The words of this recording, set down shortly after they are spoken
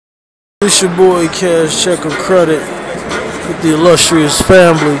It's your boy Cash Check of Credit with the illustrious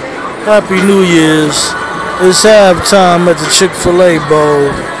family. Happy New Year's. It's halftime at the Chick-Fila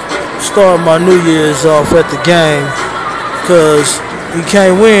Bowl. Start my New Year's off at the game, cause you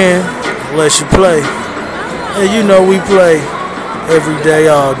can't win unless you play. And you know we play every day,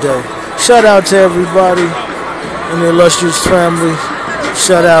 all day. Shout out to everybody in the illustrious family.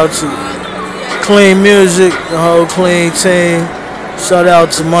 Shout out to Clean Music, the whole Clean team. Shout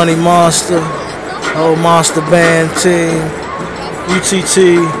out to Money Monster, the whole Monster Band team,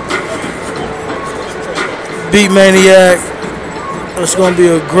 UTT, Beat Maniac. It's going to be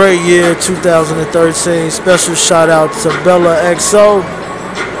a great year, 2013. Special shout out to Bella XO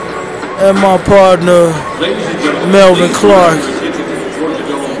and my partner, Melvin Clark,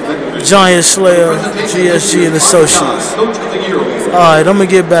 Giant Slayer, GSG and Associates. Alright, I'm going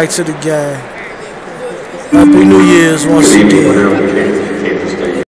to get back to the game. Happy New Year's once again.